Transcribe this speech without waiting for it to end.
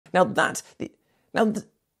Now that... Now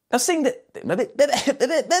seeing that...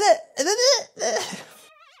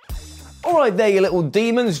 Alright there, you little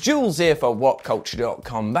demons. Jules here for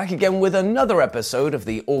WhatCulture.com, back again with another episode of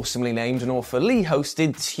the awesomely named and awfully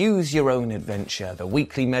hosted Choose Your Own Adventure, the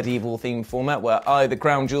weekly medieval themed format where I, the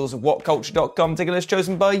Crown Jewels of WhatCulture.com, take a list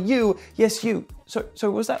chosen by you. Yes, you. So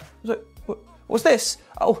what was that? What's this?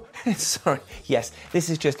 Oh, sorry. Yes, this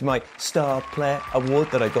is just my Star Player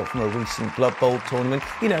Award that I got from a recent Blood Bowl tournament.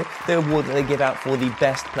 You know, the award that they give out for the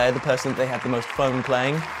best player, the person that they had the most fun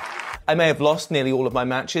playing. I may have lost nearly all of my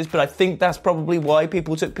matches, but I think that's probably why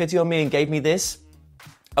people took pity on me and gave me this.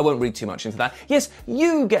 I won't read too much into that. Yes,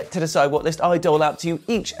 you get to decide what list I dole out to you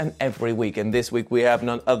each and every week, and this week we have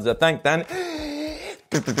none other than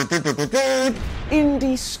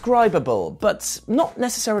Indescribable, but not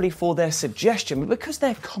necessarily for their suggestion, but because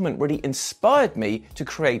their comment really inspired me to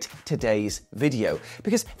create today's video.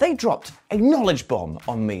 Because they dropped a knowledge bomb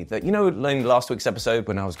on me that, you know, in last week's episode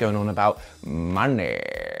when I was going on about money.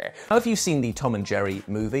 Now, if you've seen the Tom and Jerry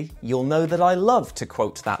movie, you'll know that I love to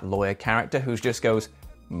quote that lawyer character who just goes,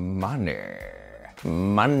 money.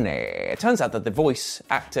 Money. It turns out that the voice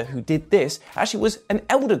actor who did this actually was an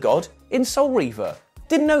elder god in Soul Reaver.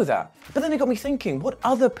 Didn't know that. But then it got me thinking, what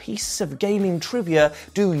other pieces of gaming trivia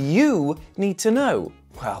do you need to know?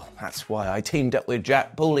 Well, that's why I teamed up with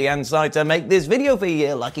Jack Pooley and Side to make this video for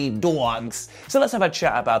you, lucky dogs. So let's have a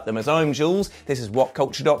chat about them. As I'm Jules, this is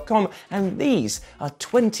WhatCulture.com, and these are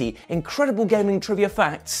 20 incredible gaming trivia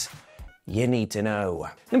facts you need to know.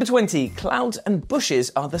 Number 20, clouds and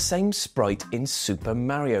bushes are the same sprite in Super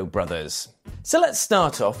Mario Bros. So let's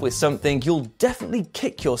start off with something you'll definitely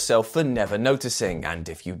kick yourself for never noticing, and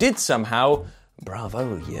if you did somehow,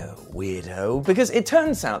 bravo, you weirdo, because it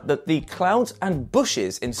turns out that the clouds and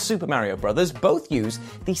bushes in Super Mario Bros. Both use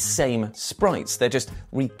the same sprites. They're just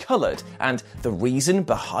recolored, and the reason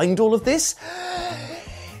behind all of this?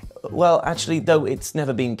 Well, actually, though it's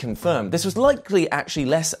never been confirmed, this was likely actually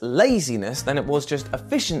less laziness than it was just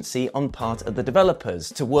efficiency on part of the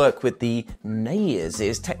developers to work with the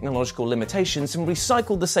NAS's technological limitations and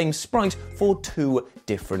recycle the same sprite for two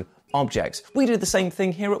different objects. We do the same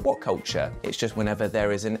thing here at What Culture. It's just whenever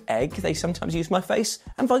there is an egg, they sometimes use my face,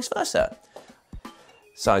 and vice versa.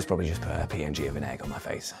 Si's probably just put a PNG of an egg on my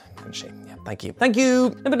face, didn't she? Yeah, thank you. Thank you!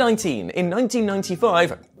 Number 19. In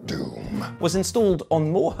 1995, Doom was installed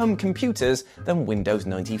on more home computers than Windows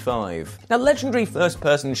 95. Now, legendary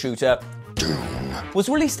first-person shooter Doom was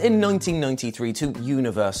released in 1993 to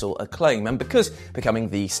universal acclaim, and because becoming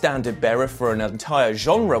the standard bearer for an entire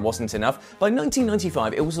genre wasn't enough, by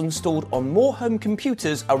 1995 it was installed on more home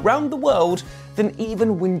computers around the world than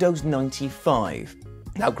even Windows 95.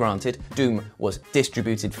 Now granted, Doom was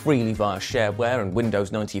distributed freely via shareware and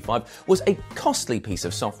Windows 95 was a costly piece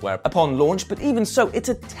of software upon launch, but even so, it's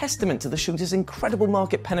a testament to the shooter's incredible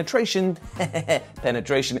market penetration, that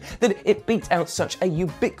it beat out such a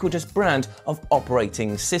ubiquitous brand of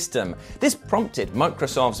operating system. This prompted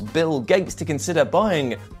Microsoft's Bill Gates to consider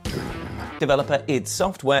buying developer id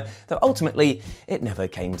Software, though ultimately it never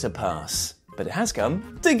came to pass. But it has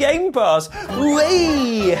come to Game Pass.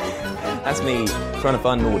 Whee! That's me trying to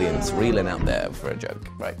find an audience, reeling out there for a joke.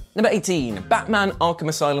 Right. Number 18. Batman Arkham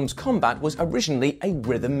Asylum's combat was originally a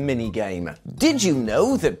rhythm minigame. Did you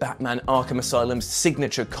know that Batman Arkham Asylum's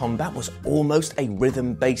signature combat was almost a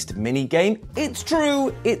rhythm-based minigame? It's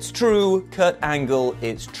true, Kurt Angle,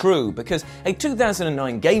 it's true, because a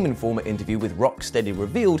 2009 Game Informer interview with Rocksteady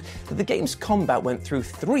revealed that the game's combat went through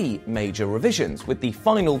 3 major revisions, with the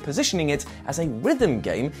final positioning it as a rhythm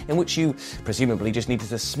game in which you presumably just needed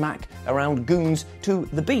to smack around goons to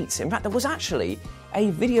the beats. In fact, there was actually a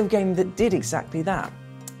video game that did exactly that.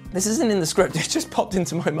 This isn't in the script, it just popped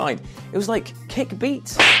into my mind. It was like Kick Beat,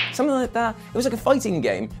 something like that. It was like a fighting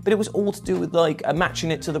game, but it was all to do with like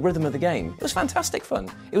matching it to the rhythm of the game. It was fantastic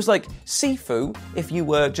fun. It was like Sifu if you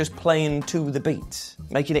were just playing to the beat,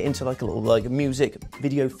 making it into like a little like music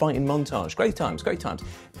video fighting montage. Great times, great times.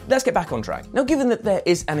 Let's get back on track. Now, given that there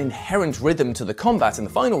is an inherent rhythm to the combat in the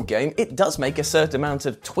final game, it does make a certain amount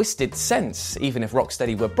of twisted sense, even if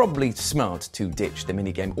Rocksteady were probably smart to ditch the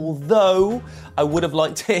minigame. Although, I would have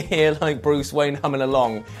liked to hear like Bruce Wayne humming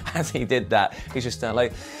along as he did that. He's just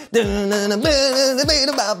like, kick you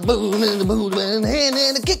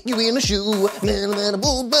in the shoe,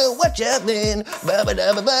 watch out then,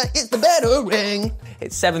 it's the battering.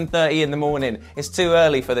 It's 7:30 in the morning. It's too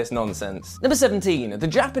early for this nonsense. Number 17. The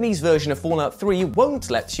Japanese version of Fallout 3 won't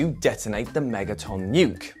let you detonate the megaton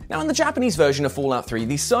nuke. Now, in the Japanese version of Fallout 3,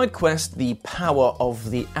 the side quest, The Power of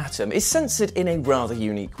the Atom, is censored in a rather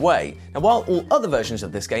unique way. Now, while all other versions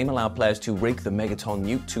of this game allow players to rig the megaton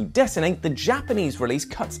nuke to detonate, the Japanese release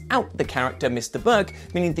cuts out the character Mr. Burke,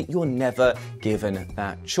 meaning that you're never given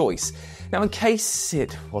that choice. Now, in case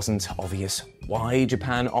it wasn't obvious why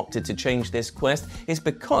Japan opted to change this quest, is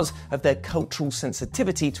because of their cultural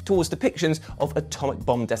sensitivity towards depictions of atomic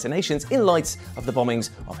bomb detonations in light of the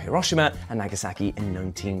bombings of Hiroshima and Nagasaki in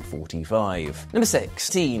 1945. Number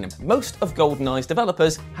 16. Most of GoldenEye's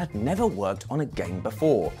developers had never worked on a game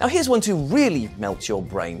before. Now, here's one to really melt your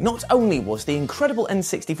brain. Not only was the incredible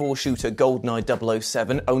N64 shooter GoldenEye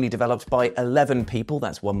 007 only developed by 11 people,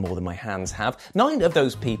 that's one more than my hands have, 9 of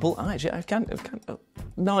those people,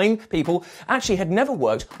 9 people actually had never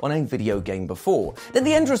worked on a video game before. Then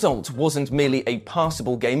the end result wasn't merely a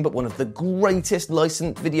passable game, but one of the greatest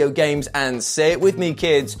licensed video games, and say it with me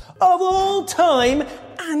kids, of all time,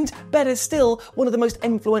 and better still, one of the most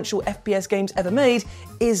influential FPS games ever made,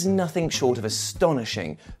 is nothing short of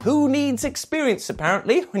astonishing. Who needs experience,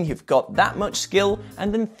 apparently, when you've got that much skill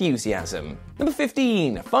and enthusiasm? Number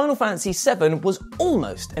 15. Final Fantasy VII was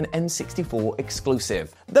almost an N64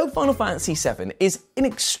 exclusive. Though Final Fantasy VII is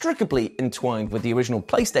inextricably entwined with the original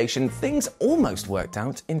PlayStation, things almost worked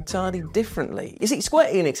out entirely differently. You see,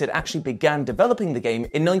 Square Enix had actually began developing the game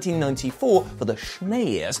in 1994 for the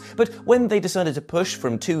SNES, but when they decided to push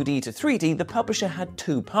from 2D to 3D, the publisher had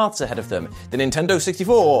 2 paths ahead of them: the Nintendo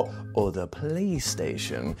 64 or the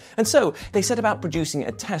PlayStation. And so they set about producing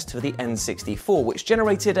a test for the N64, which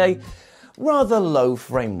generated a rather low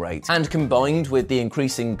frame rate, and combined with the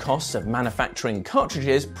increasing costs of manufacturing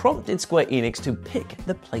cartridges, prompted Square Enix to pick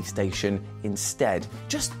the PlayStation instead.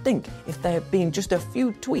 Just think, if there had been just a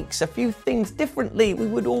few tweaks, a few things differently, we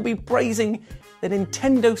would all be praising the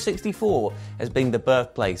Nintendo 64 as being the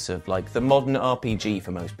birthplace of, like, the modern RPG for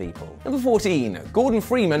most people. Number 14. Gordon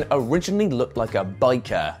Freeman originally looked like a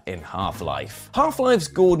biker in Half-Life. Half-Life's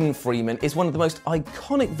Gordon Freeman is one of the most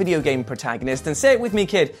iconic video game protagonists, and say it with me,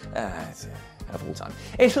 kid, of all time.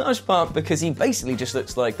 In large part because he basically just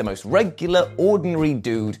looks like the most regular, ordinary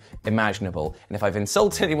dude imaginable. And if I've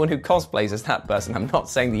insulted anyone who cosplays as that person, I'm not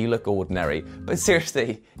saying that you look ordinary. But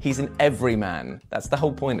seriously, he's an everyman. That's the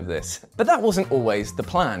whole point of this. But that wasn't always the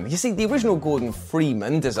plan. You see, the original Gordon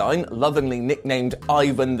Freeman design, lovingly nicknamed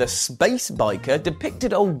Ivan the Space Biker,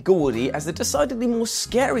 depicted old Gordy as a decidedly more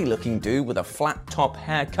scary-looking dude with a flat-top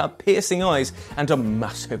haircut, piercing eyes, and a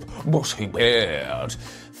massive, bushy beard.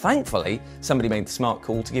 Thankfully, somebody made the smart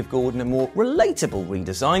call to give Gordon a more relatable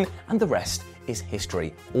redesign, and the rest is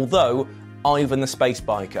history. Although, Ivan the Space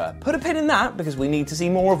Biker. Put a pin in that, because we need to see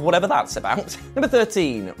more of whatever that's about. Number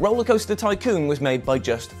 13. Roller Coaster Tycoon was made by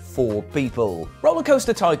just 4 people. Roller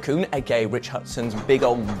Coaster Tycoon, aka Rich Hudson's big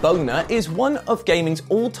old boner, is one of gaming's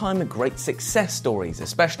all-time great success stories,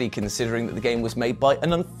 especially considering that the game was made by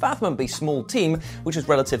an unfathomably small team, which was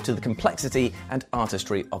relative to the complexity and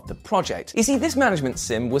artistry of the project. You see, this management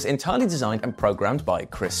sim was entirely designed and programmed by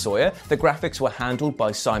Chris Sawyer, the graphics were handled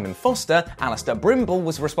by Simon Foster, Alistair Brimble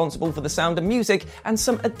was responsible for the sound and music, and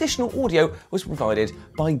some additional audio was provided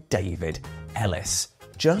by David Ellis.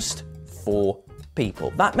 Just 4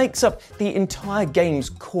 people. That makes up the entire game's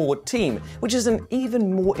core team, which is an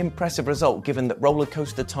even more impressive result given that Roller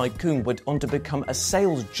Coaster Tycoon went on to become a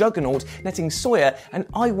sales juggernaut, netting Sawyer an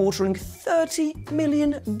eye-watering $30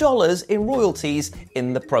 million in royalties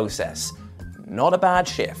in the process. Not a bad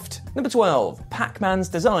shift. Number 12. Pac-Man's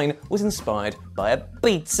design was inspired by a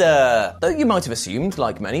pizza. Though you might have assumed,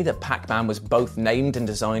 like many, that Pac-Man was both named and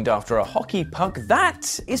designed after a hockey puck,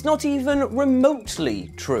 that is not even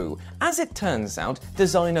remotely true. As it turns out,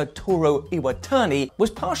 designer Toru Iwatani was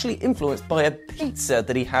partially influenced by a pizza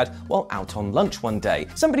that he had while out on lunch one day.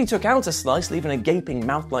 Somebody took out a slice, leaving a gaping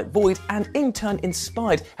mouth-like void, and in turn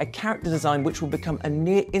inspired a character design which would become a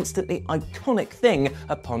near-instantly iconic thing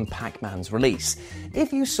upon Pac-Man's release.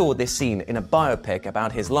 If you saw this scene in a biopic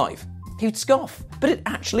about his life, you'd scoff. But it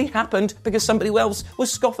actually happened because somebody else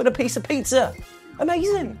was scoffing a piece of pizza.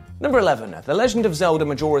 Amazing. Number 11. The Legend of Zelda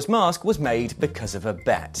Majora's Mask was made because of a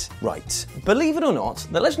bet. Right. Believe it or not,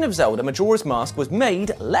 The Legend of Zelda Majora's Mask was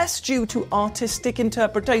made less due to artistic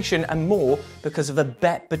interpretation and more because of a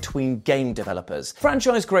bet between game developers.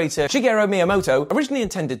 Franchise creator Shigeru Miyamoto originally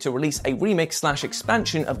intended to release a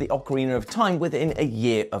remix/expansion of the Ocarina of Time within a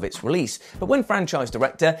year of its release, but when franchise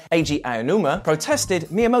director Eiji Aonuma protested,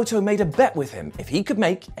 Miyamoto made a bet with him. If he could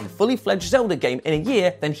make a fully fledged Zelda game in a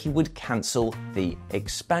year, then he would cancel the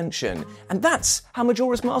expansion. convention. And that's how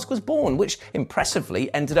Majora's Mask was born, which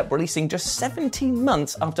impressively ended up releasing just 17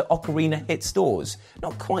 months after Ocarina hit stores.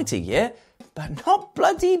 Not quite a year, but not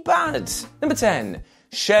bloody bad. Number 10.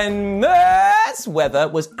 Shenmue's weather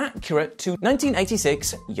was accurate to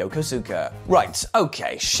 1986 Yokosuka. Right,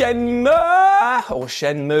 okay, Shenmue, or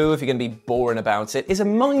Shenmue if you're going to be boring about it, is a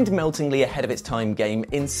mind-meltingly ahead of its time game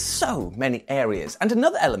in so many areas. And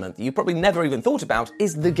another element that you probably never even thought about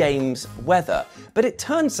is the game's weather. But it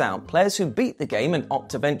turns out players who beat the game and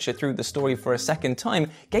opt to venture through the story for a second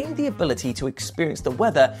time gain the ability to experience the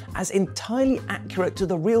weather as entirely accurate to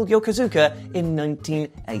the real Yokosuka in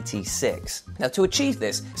 1986. Now, to achieve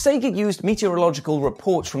this, Sega used meteorological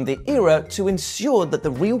reports from the era to ensure that the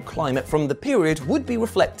real climate from the period would be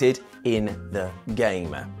reflected in the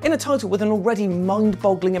game. In a title with an already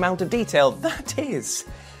mind-boggling amount of detail, that is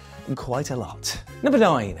quite a lot. Number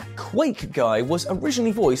 9. Quake Guy was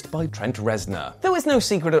originally voiced by Trent Reznor. Though it's no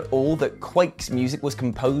secret at all that Quake's music was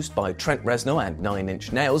composed by Trent Reznor and Nine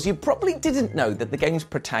Inch Nails, you probably didn't know that the game's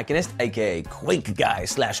protagonist, aka Quake Guy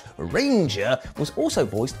 / Ranger, was also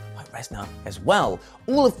voiced by Reznor as well.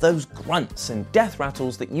 All of those grunts and death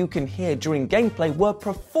rattles that you can hear during gameplay were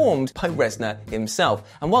performed by Reznor himself.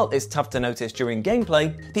 And while it's tough to notice during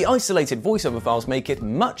gameplay, the isolated voiceover files make it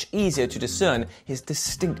much easier to discern his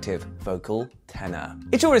distinctive vocal tenor.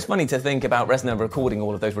 It sure is funny to think about Reznor recording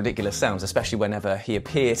all of those ridiculous sounds, especially whenever he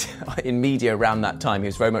appeared in media around that time. He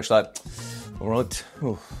was very much like, all right,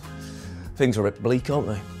 things are a bit bleak, aren't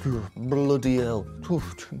they? Bloody hell. Do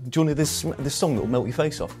you want this song that'll melt your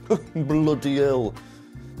face off? Bloody hell.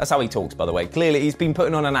 That's how he talks, by the way. Clearly, he's been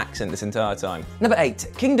putting on an accent this entire time. Number 8.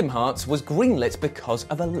 Kingdom Hearts was greenlit because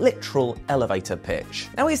of a literal elevator pitch.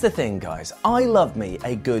 Now, here's the thing, guys. I love me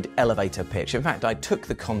a good elevator pitch. In fact, I took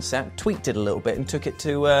the concept, tweaked it a little bit, and took it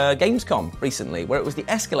to Gamescom recently, where it was the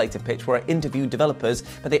escalator pitch where I interviewed developers,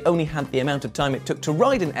 but they only had the amount of time it took to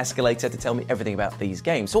ride an escalator to tell me everything about these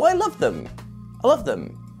games. So I love them. I love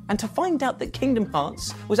them. And to find out that Kingdom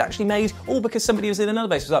Hearts was actually made all because somebody was in an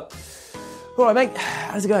elevator was like, all right, mate,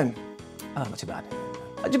 how's it going? Oh, not too bad.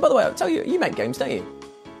 By the way, I'll tell you, you make games, don't you?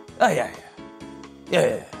 Oh, yeah.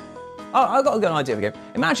 Oh, I've got a good idea of a game.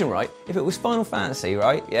 Imagine, right, if it was Final Fantasy,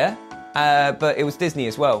 right, yeah? But it was Disney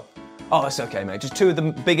as well. Oh, that's okay, mate. Just two of the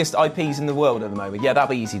biggest IPs in the world at the moment. Yeah, that'd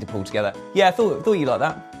be easy to pull together. Yeah, I thought you'd like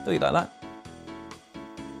that.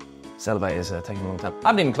 This elevator's taking a long time. I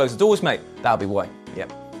haven't even closed the doors, mate. That'll be why.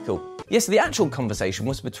 Yep, cool. Yes, the actual conversation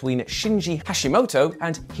was between Shinji Hashimoto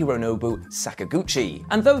and Hironobu Sakaguchi.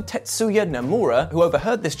 And though Tetsuya Nomura, who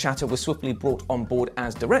overheard this chatter, was swiftly brought on board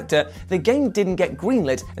as director, the game didn't get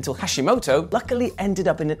greenlit until Hashimoto luckily ended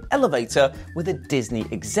up in an elevator with a Disney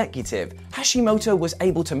executive. Hashimoto was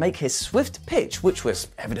able to make his swift pitch, which was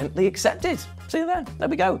evidently accepted. See there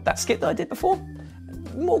we go. That skit that I did before.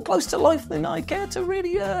 More close to life than I care to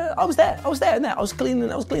really. I was there. I was cleaning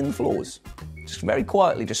the floors. Just very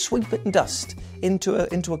quietly, just sweeping dust into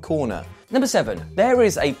a corner. Number 7. There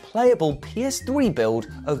is a playable PS3 build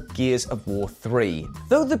of Gears of War 3.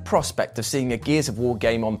 Though the prospect of seeing a Gears of War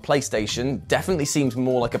game on PlayStation definitely seems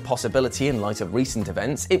more like a possibility in light of recent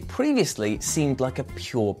events, it previously seemed like a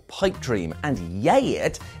pure pipe dream. And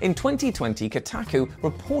yet, in 2020, Kotaku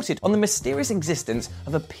reported on the mysterious existence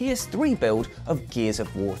of a PS3 build of Gears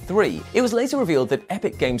of War 3. It was later revealed that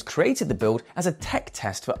Epic Games created the build as a tech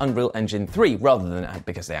test for Unreal Engine 3, rather than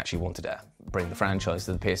because they actually wanted to bring the franchise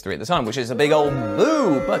to the PS3 at the time, which is a big old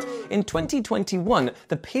boo. But in 2021,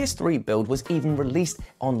 the PS3 build was even released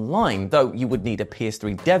online, though you would need a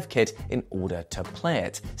PS3 dev kit in order to play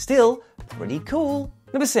it. Still, pretty cool.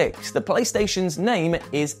 Number 6. The PlayStation's name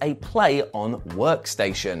is a play on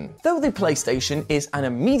workstation. Though the PlayStation is an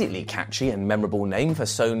immediately catchy and memorable name for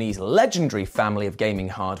Sony's legendary family of gaming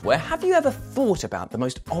hardware, have you ever thought about the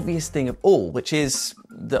most obvious thing of all, which is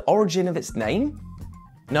the origin of its name?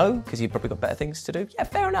 No, because you've probably got better things to do. Yeah,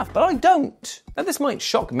 fair enough, but I don't. Now, this might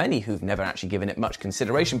shock many who've never actually given it much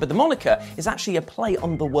consideration, but the moniker is actually a play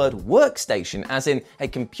on the word workstation, as in a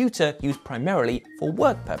computer used primarily for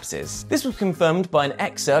work purposes. This was confirmed by an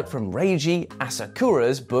excerpt from Reiji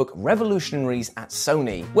Asakura's book Revolutionaries at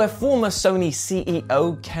Sony, where former Sony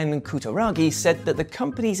CEO Ken Kutaragi said that the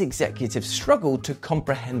company's executives struggled to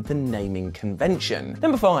comprehend the naming convention.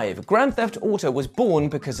 Number 5. Grand Theft Auto was born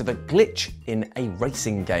because of a glitch in a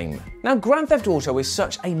racing game. Now, Grand Theft Auto is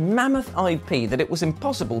such a mammoth IP that it was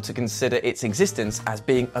impossible to consider its existence as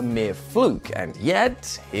being a mere fluke, and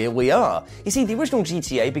yet, here we are. You see, the original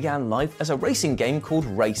GTA began life as a racing game called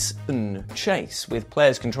Race and Chase, with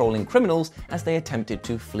players controlling criminals as they attempted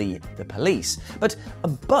to flee the police. But a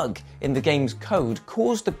bug in the game's code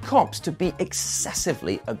caused the cops to be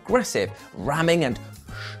excessively aggressive, ramming and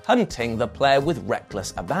hunting the player with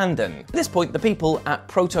reckless abandon. At this point, the people at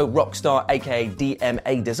Proto Rockstar aka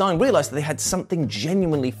DMA Design realised that they had something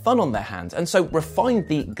genuinely fun on their hands, and so refined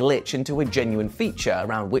the glitch into a genuine feature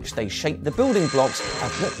around which they shaped the building blocks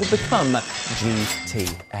of what would become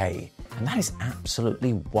GTA. And that is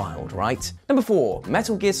absolutely wild, right? Number 4,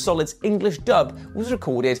 Metal Gear Solid's English dub was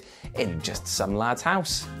recorded in just some lad's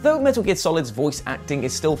house. Though Metal Gear Solid's voice acting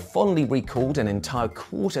is still fondly recalled an entire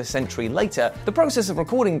quarter-century later, the process of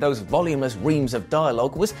recording those voluminous reams of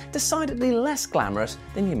dialogue was decidedly less glamorous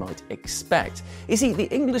than you might expect. You see,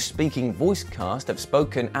 the English-speaking voice cast have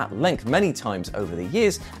spoken at length many times over the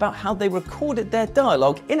years about how they recorded their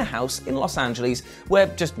dialogue in a house in Los Angeles where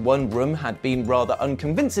just one room had been rather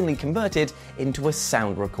unconvincingly converted into a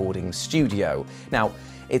sound recording studio. Now,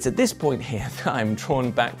 it's at this point here that I'm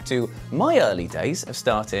drawn back to my early days of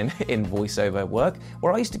starting in voiceover work,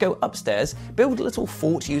 where I used to go upstairs, build a little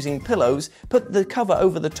fort using pillows, put the cover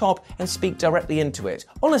over the top, and speak directly into it.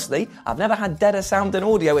 Honestly, I've never had deader sound than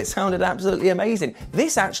audio. It sounded absolutely amazing.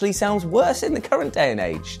 This actually sounds worse in the current day and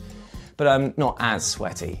age, but I'm not as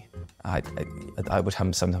sweaty. I would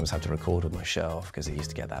sometimes have to record with my shirt off because it used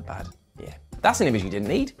to get that bad. Yeah. That's an image you didn't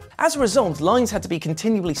need. As a result, lines had to be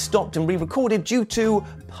continually stopped and re-recorded due to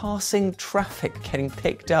passing traffic getting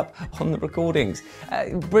picked up on the recordings.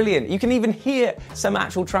 Brilliant. You can even hear some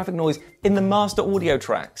actual traffic noise in the master audio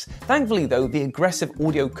tracks. Thankfully, though, the aggressive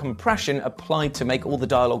audio compression applied to make all the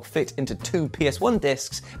dialogue fit into 2 PS1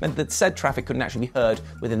 discs meant that said traffic couldn't actually be heard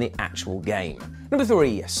within the actual game. Number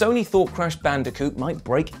 3, Sony thought Crash Bandicoot might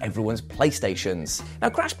break everyone's PlayStations. Now,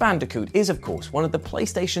 Crash Bandicoot is, of course, one of the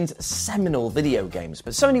PlayStation's seminal video games,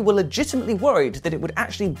 but Sony were legitimately worried that it would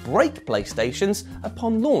actually break PlayStations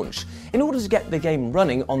upon launch. In order to get the game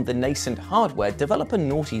running on the nascent hardware, developer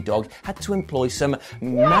Naughty Dog had to employ some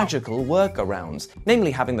magical workarounds,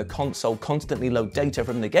 namely having the console constantly load data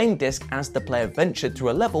from the game disc as the player ventured through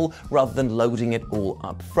a level rather than loading it all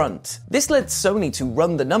up front. This led Sony to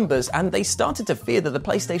run the numbers, and they started to fear that the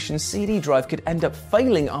PlayStation CD drive could end up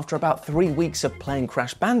failing after about 3 weeks of playing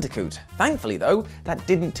Crash Bandicoot. Thankfully, though, that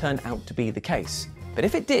didn't turn out to be the case. But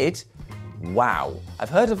if it did, wow. I've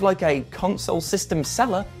heard of like a console system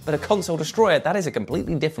seller, but a console destroyer, that is a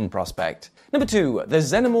completely different prospect. Number 2, the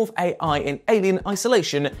Xenomorph AI in Alien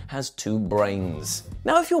Isolation has 2 brains.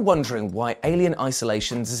 Now, if you're wondering why Alien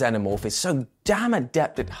Isolation's Xenomorph is so damn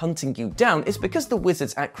adept at hunting you down, it's because the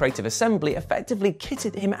wizards at Creative Assembly effectively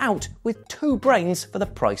kitted him out with 2 brains for the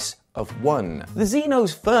price of 1. The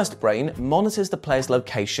Xeno's first brain monitors the player's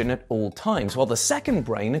location at all times, while the second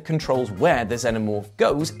brain controls where the Xenomorph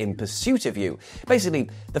goes in pursuit of you. Basically,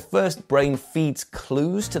 the first brain feeds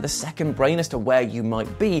clues to the second brain as to where you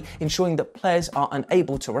might be, ensuring that players are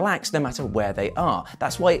unable to relax no matter where they are.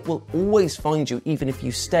 That's why it will always find you even if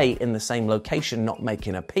you stay in the same location, not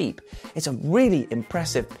making a peep. It's a really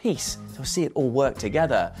impressive piece to see it all work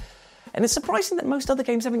together. And it's surprising that most other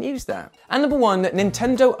games haven't used that. And number 1,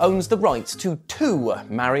 Nintendo owns the rights to 2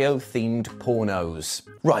 Mario-themed pornos.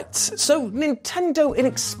 Right, so Nintendo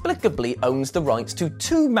inexplicably owns the rights to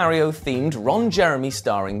 2 Mario-themed Ron Jeremy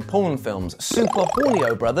starring porn films, Super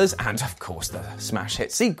Hornio Brothers and, of course, the smash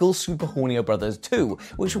hit sequel, Super Hornio Brothers 2,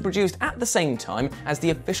 which were produced at the same time as the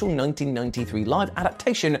official 1993 live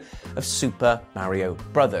adaptation of Super Mario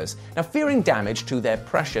Brothers. Now, fearing damage to their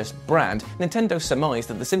precious brand, Nintendo surmised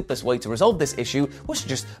that the simplest way to resolve this issue was to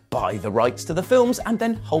just buy the rights to the films and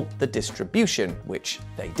then halt the distribution, which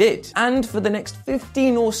they did. And for the next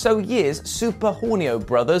 15 or so years, Super Hornio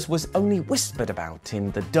Brothers was only whispered about in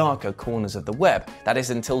the darker corners of the web. That is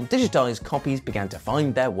until digitized copies began to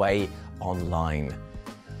find their way online.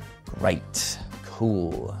 Great.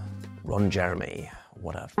 Cool. Ron Jeremy.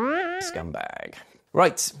 What a scumbag.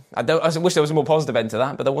 Right. I wish there was a more positive end to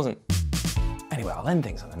that, but there wasn't. Anyway, I'll end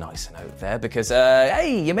things on a nicer note there because,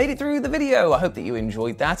 hey, you made it through the video. I hope that you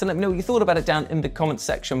enjoyed that, and let me know what you thought about it down in the comments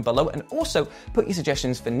section below, and also put your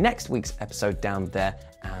suggestions for next week's episode down there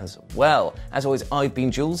as well. As always, I've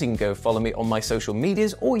been Jules. You can go follow me on my social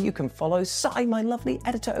medias, or you can follow Sai, my lovely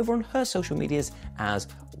editor, over on her social medias as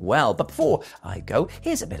well. But before I go,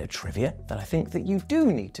 here's a bit of trivia that I think that you do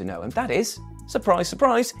need to know, and that is, surprise,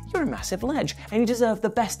 surprise, you're a massive ledge, and you deserve the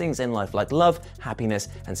best things in life like love, happiness,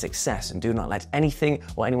 and success, and do not let anything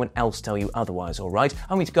or anyone else tell you otherwise, alright?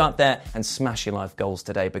 I want you to go out there and smash your life goals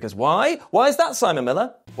today, because why? Why is that, Simon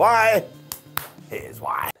Miller? Why? Here's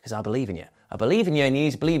why. Because I believe in you. I believe in you, and you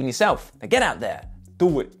need to believe in yourself. Now get out there.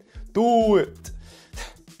 Do it. Do it.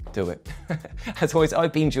 Do it. As always,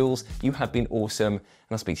 I've been Jules, you have been awesome, and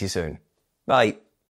I'll speak to you soon. Bye.